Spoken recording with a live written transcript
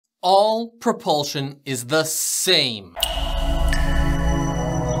All propulsion is the same.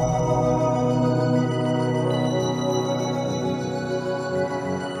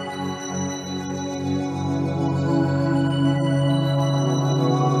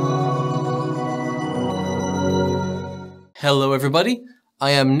 Hello everybody,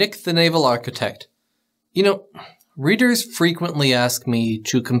 I am Nick the Naval Architect. You know, readers frequently ask me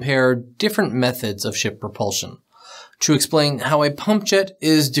to compare different methods of ship propulsion, to explain how a pump jet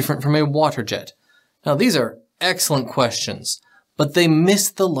is different from a water jet. Now these are excellent questions, but they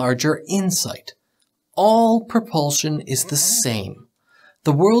miss the larger insight. All propulsion is the same.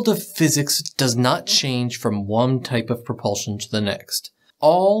 The world of physics does not change from one type of propulsion to the next.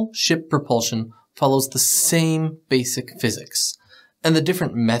 All ship propulsion follows the same basic physics. And the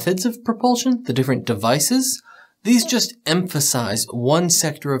different methods of propulsion, the different devices, these just emphasize one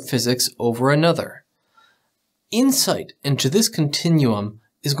sector of physics over another. Insight into this continuum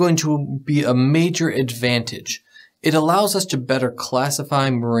is going to be a major advantage. It allows us to better classify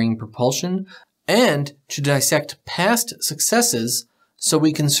marine propulsion and to dissect past successes so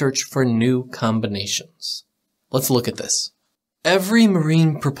we can search for new combinations. Let's look at this. Every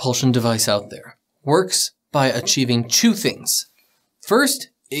marine propulsion device out there works by achieving two things. First,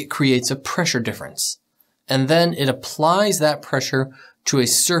 it creates a pressure difference, and then it applies that pressure to a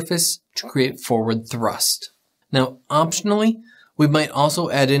surface to create forward thrust. Now, optionally, we might also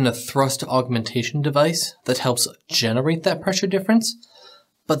add in a thrust augmentation device that helps generate that pressure difference,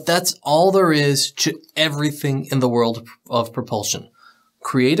 but that's all there is to everything in the world of propulsion.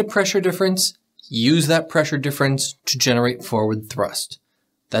 Create a pressure difference, use that pressure difference to generate forward thrust.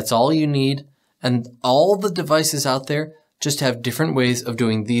 That's all you need. And all the devices out there just have different ways of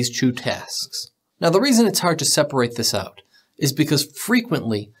doing these two tasks. Now, the reason it's hard to separate this out is because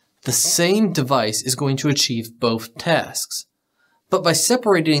frequently the same device is going to achieve both tasks. But by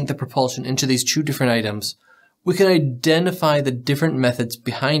separating the propulsion into these two different items, we can identify the different methods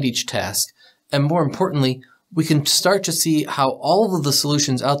behind each task, and more importantly, we can start to see how all of the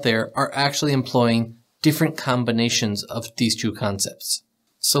solutions out there are actually employing different combinations of these two concepts.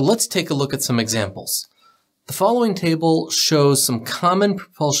 So let's take a look at some examples. The following table shows some common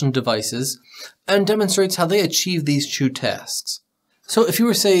propulsion devices and demonstrates how they achieve these two tasks. So if you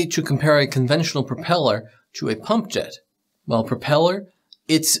were, say, to compare a conventional propeller to a pump jet, well, propeller,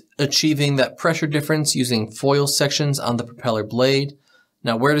 it's achieving that pressure difference using foil sections on the propeller blade.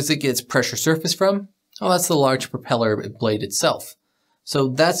 Now, where does it get its pressure surface from? Oh, that's the large propeller blade itself. So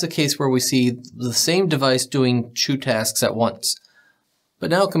that's a case where we see the same device doing two tasks at once. But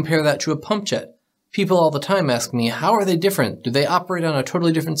now compare that to a pump jet. People all the time ask me, how are they different? Do they operate on a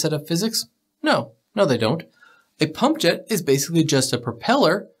totally different set of physics? No, they don't. A pump jet is basically just a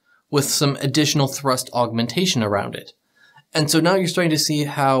propeller with some additional thrust augmentation around it. And so now you're starting to see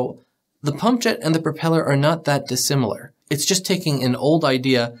how the pump jet and the propeller are not that dissimilar. It's just taking an old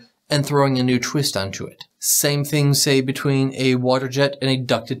idea and throwing a new twist onto it. Same thing, say, between a water jet and a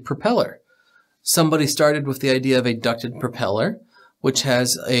ducted propeller. Somebody started with the idea of a ducted propeller, which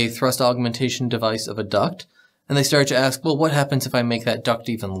has a thrust augmentation device of a duct. And they start to ask, well, what happens if I make that duct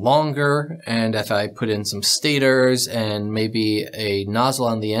even longer? And if I put in some stators and maybe a nozzle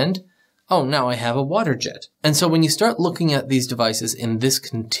on the end? Oh, now I have a water jet. And so when you start looking at these devices in this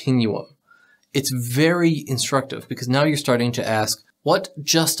continuum, it's very instructive because now you're starting to ask, what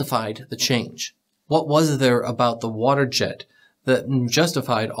justified the change? What was there about the water jet that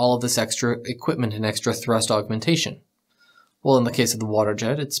justified all of this extra equipment and extra thrust augmentation? Well, in the case of the water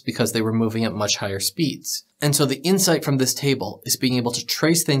jet, it's because they were moving at much higher speeds. And so the insight from this table is being able to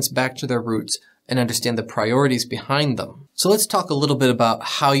trace things back to their roots and understand the priorities behind them. So let's talk a little bit about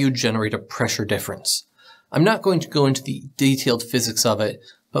how you generate a pressure difference. I'm not going to go into the detailed physics of it,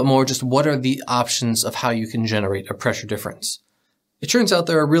 but more just what are the options of how you can generate a pressure difference. It turns out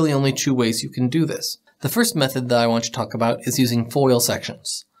there are really only two ways you can do this. The first method that I want to talk about is using foil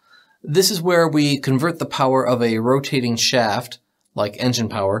sections. This is where we convert the power of a rotating shaft, like engine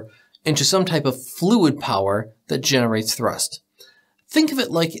power, into some type of fluid power that generates thrust. Think of it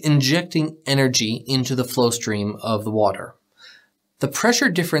like injecting energy into the flow stream of the water. The pressure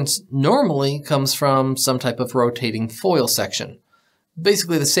difference normally comes from some type of rotating foil section.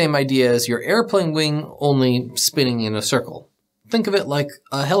 Basically the same idea as your airplane wing, only spinning in a circle. Think of it like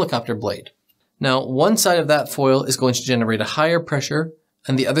a helicopter blade. Now, one side of that foil is going to generate a higher pressure,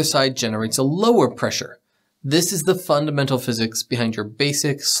 and the other side generates a lower pressure. This is the fundamental physics behind your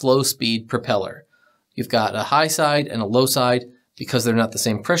basic slow-speed propeller. You've got a high side and a low side. Because they're not the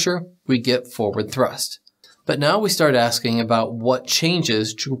same pressure, we get forward thrust. But now we start asking about what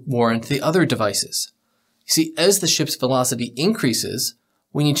changes to warrant the other devices. You see, as the ship's velocity increases,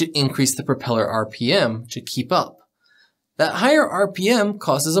 we need to increase the propeller RPM to keep up. That higher RPM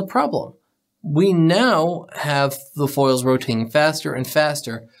causes a problem. We now have the foils rotating faster and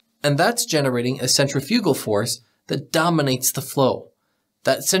faster, and that's generating a centrifugal force that dominates the flow.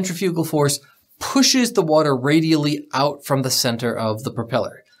 That centrifugal force pushes the water radially out from the center of the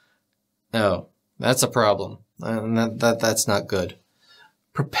propeller. Oh, that's a problem. That's not good.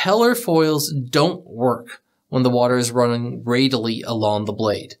 Propeller foils don't work when the water is running radially along the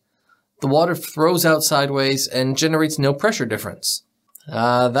blade. The water throws out sideways and generates no pressure difference.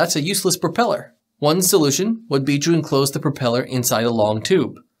 That's a useless propeller. One solution would be to enclose the propeller inside a long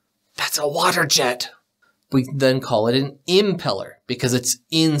tube. That's a waterjet. We then call it an impeller because it's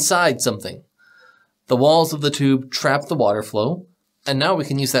inside something. The walls of the tube trap the water flow, and now we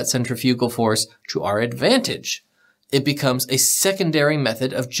can use that centrifugal force to our advantage. It becomes a secondary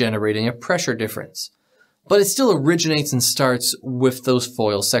method of generating a pressure difference, but it still originates and starts with those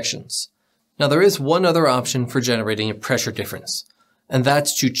foil sections. Now there is one other option for generating a pressure difference, and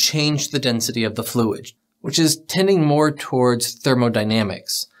that's to change the density of the fluid, which is tending more towards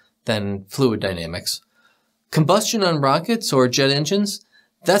thermodynamics than fluid dynamics. Combustion on rockets or jet engines,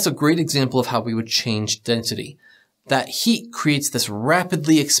 that's a great example of how we would change density. That heat creates this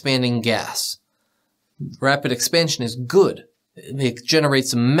rapidly expanding gas. Rapid expansion is good. It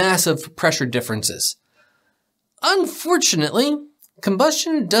generates massive pressure differences. Unfortunately,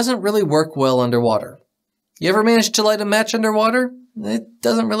 combustion doesn't really work well underwater. You ever managed to light a match underwater? It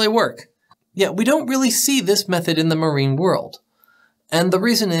doesn't really work. Yeah, we don't really see this method in the marine world. And the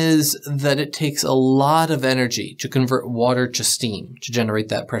reason is that it takes a lot of energy to convert water to steam to generate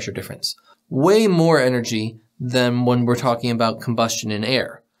that pressure difference. Way more energy than when we're talking about combustion in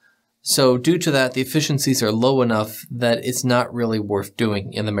air. So due to that, the efficiencies are low enough that it's not really worth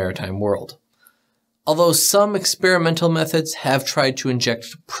doing in the maritime world. Although some experimental methods have tried to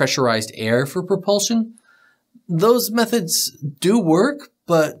inject pressurized air for propulsion, those methods do work,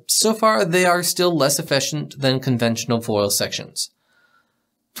 but so far they are still less efficient than conventional foil sections.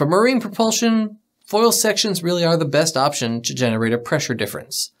 For marine propulsion, foil sections really are the best option to generate a pressure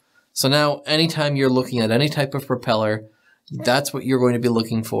difference. So now, anytime you're looking at any type of propeller, that's what you're going to be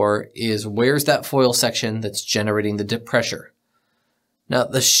looking for, is where's that foil section that's generating the pressure. Now,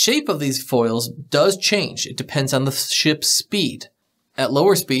 the shape of these foils does change. It depends on the ship's speed. At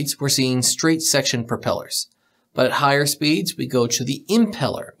lower speeds, we're seeing straight section propellers. But at higher speeds, we go to the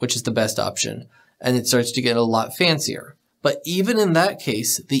impeller, which is the best option, and it starts to get a lot fancier. But even in that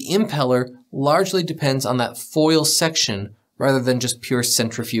case, the impeller largely depends on that foil section rather than just pure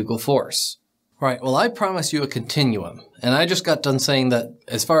centrifugal force. Right, well, I promised you a continuum, and I just got done saying that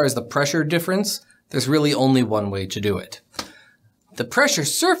as far as the pressure difference, there's really only one way to do it. The pressure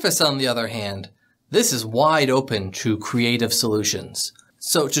surface, on the other hand, this is wide open to creative solutions.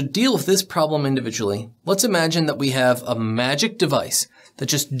 So to deal with this problem individually, let's imagine that we have a magic device that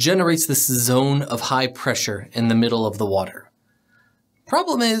just generates this zone of high pressure in the middle of the water.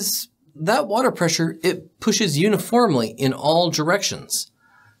 Problem is, that water pressure, it pushes uniformly in all directions.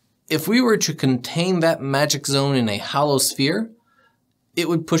 If we were to contain that magic zone in a hollow sphere, it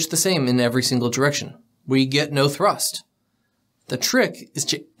would push the same in every single direction. We get no thrust. The trick is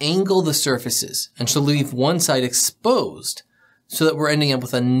to angle the surfaces and to leave one side exposed so that we're ending up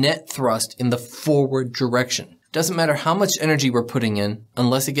with a net thrust in the forward direction. Doesn't matter how much energy we're putting in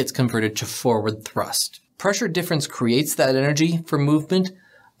unless it gets converted to forward thrust. Pressure difference creates that energy for movement,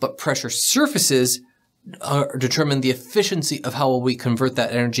 but pressure surfaces determine the efficiency of how we convert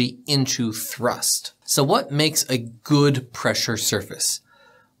that energy into thrust. So what makes a good pressure surface?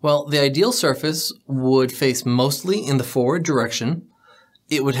 Well, the ideal surface would face mostly in the forward direction.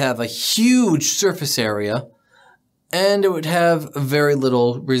 It would have a huge surface area, and it would have very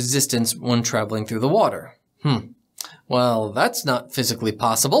little resistance when traveling through the water. Well, that's not physically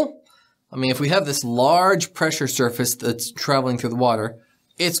possible. I mean, if we have this large pressure surface that's traveling through the water,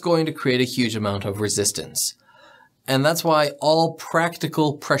 it's going to create a huge amount of resistance. And that's why all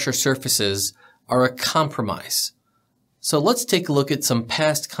practical pressure surfaces are a compromise. So let's take a look at some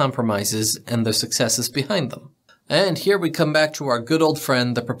past compromises and the successes behind them. And here we come back to our good old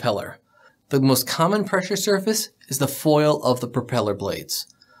friend, the propeller. The most common pressure surface is the foil of the propeller blades.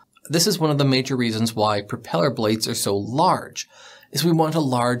 This is one of the major reasons why propeller blades are so large, is we want a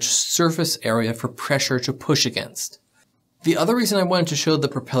large surface area for pressure to push against. The other reason I wanted to show the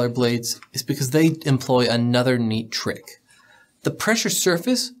propeller blades is because they employ another neat trick. The pressure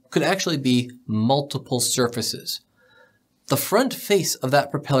surface could actually be multiple surfaces. The front face of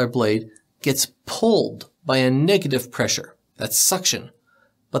that propeller blade gets pulled by a negative pressure, that's suction,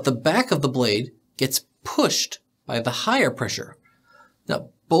 but the back of the blade gets pushed by the higher pressure. Now,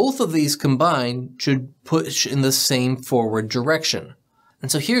 both of these combined should push in the same forward direction.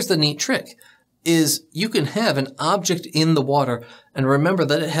 And so here's the neat trick, is you can have an object in the water and remember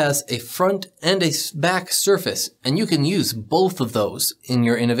that it has a front and a back surface, and you can use both of those in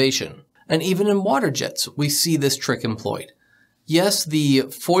your innovation. And even in water jets, we see this trick employed. Yes, the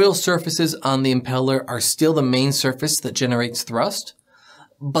foil surfaces on the impeller are still the main surface that generates thrust,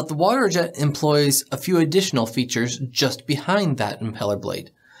 but the water jet employs a few additional features just behind that impeller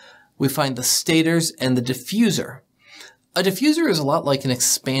blade. We find the stators and the diffuser. A diffuser is a lot like an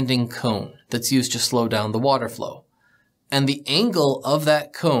expanding cone that's used to slow down the water flow. And the angle of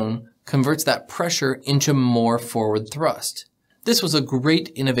that cone converts that pressure into more forward thrust. This was a great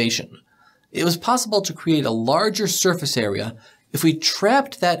innovation. It was possible to create a larger surface area if we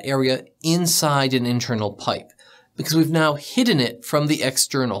trapped that area inside an internal pipe, because we've now hidden it from the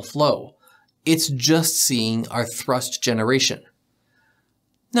external flow. It's just seeing our thrust generation.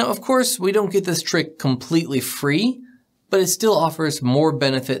 Now, of course, we don't get this trick completely free, but it still offers more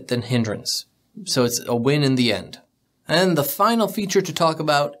benefit than hindrance. So it's a win in the end. And the final feature to talk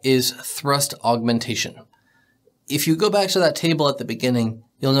about is thrust augmentation. If you go back to that table at the beginning,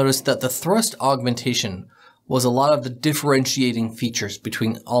 you'll notice that the thrust augmentation was a lot of the differentiating features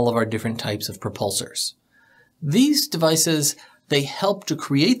between all of our different types of propulsors. These devices, they help to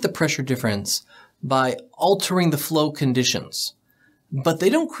create the pressure difference by altering the flow conditions. But they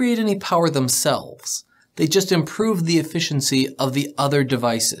don't create any power themselves. They just improve the efficiency of the other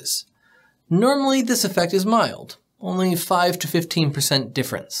devices. Normally, this effect is mild, only 5 to 15%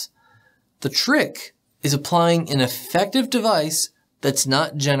 difference. The trick is applying an effective device that's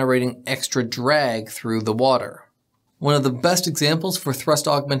not generating extra drag through the water. One of the best examples for thrust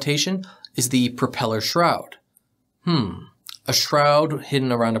augmentation is the propeller shroud. A shroud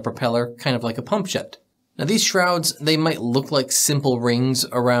hidden around a propeller, kind of like a pump jet. Now these shrouds, they might look like simple rings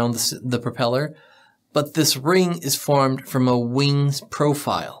around the propeller, but this ring is formed from a wing's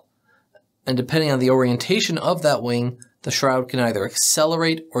profile. And depending on the orientation of that wing, the shroud can either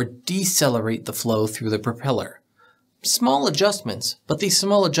accelerate or decelerate the flow through the propeller. Small adjustments, but these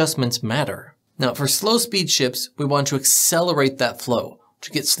small adjustments matter. Now for slow speed ships, we want to accelerate that flow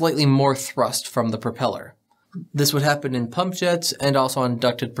to get slightly more thrust from the propeller. This would happen in pump jets and also on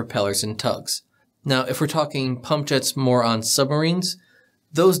ducted propellers and tugs. Now if we're talking pump jets more on submarines,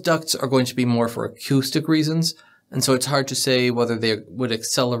 those ducts are going to be more for acoustic reasons, and so it's hard to say whether they would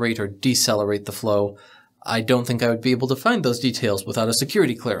accelerate or decelerate the flow. I don't think I would be able to find those details without a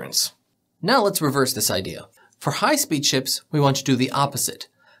security clearance. Now let's reverse this idea. For high-speed ships, we want to do the opposite.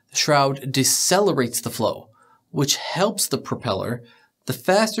 The shroud decelerates the flow, which helps the propeller. The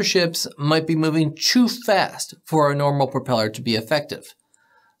faster ships might be moving too fast for a normal propeller to be effective.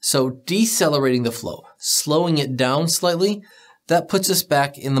 So decelerating the flow, slowing it down slightly, that puts us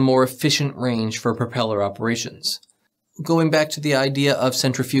back in the more efficient range for propeller operations. Going back to the idea of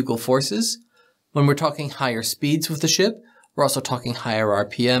centrifugal forces, when we're talking higher speeds with the ship, we're also talking higher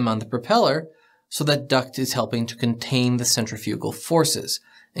RPM on the propeller, so that duct is helping to contain the centrifugal forces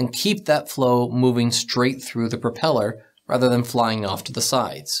and keep that flow moving straight through the propeller rather than flying off to the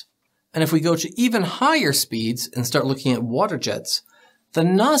sides. And if we go to even higher speeds and start looking at water jets, the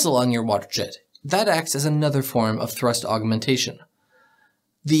nozzle on your water jet, that acts as another form of thrust augmentation.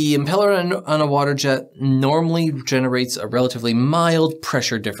 The impeller on a water jet normally generates a relatively mild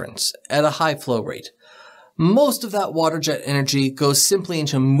pressure difference at a high flow rate. Most of that water jet energy goes simply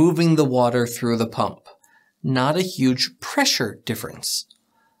into moving the water through the pump, not a huge pressure difference.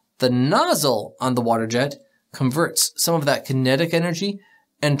 The nozzle on the water jet converts some of that kinetic energy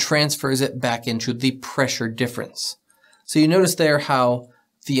and transfers it back into the pressure difference. So you notice there how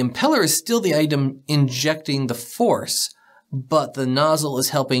the impeller is still the item injecting the force, but the nozzle is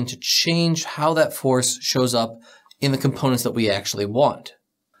helping to change how that force shows up in the components that we actually want.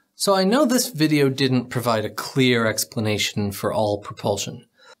 So I know this video didn't provide a clear explanation for all propulsion.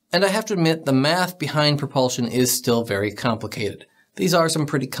 And I have to admit the math behind propulsion is still very complicated. These are some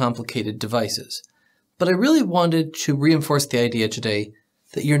pretty complicated devices. But I really wanted to reinforce the idea today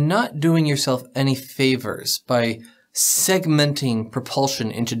that you're not doing yourself any favors by segmenting propulsion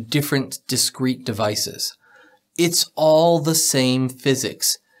into different discrete devices. It's all the same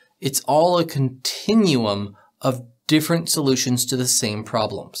physics. It's all a continuum of different solutions to the same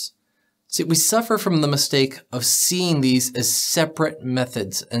problems. See, we suffer from the mistake of seeing these as separate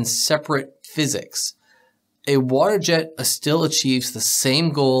methods and separate physics. A water jet still achieves the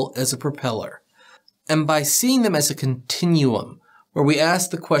same goal as a propeller. And by seeing them as a continuum, where we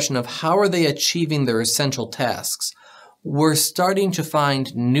ask the question of how are they achieving their essential tasks, we're starting to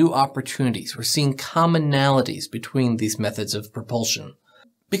find new opportunities. We're seeing commonalities between these methods of propulsion.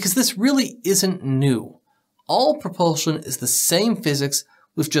 Because this really isn't new. All propulsion is the same physics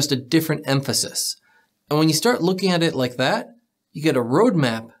with just a different emphasis. And when you start looking at it like that, you get a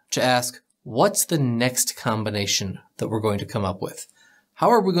roadmap to ask, what's the next combination that we're going to come up with? How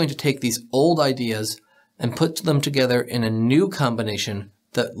are we going to take these old ideas and put them together in a new combination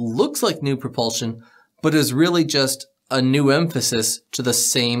that looks like new propulsion, but is really just a new emphasis to the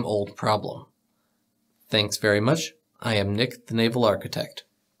same old problem? Thanks very much. I am Nick, the Naval Architect.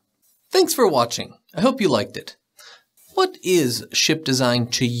 Thanks for watching. I hope you liked it. What is ship design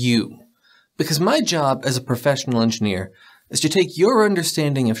to you? Because my job as a professional engineer is to take your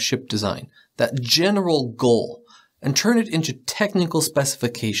understanding of ship design, that general goal, and turn it into technical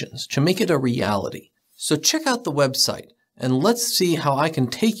specifications to make it a reality. So check out the website and let's see how I can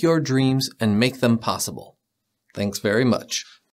take your dreams and make them possible. Thanks very much.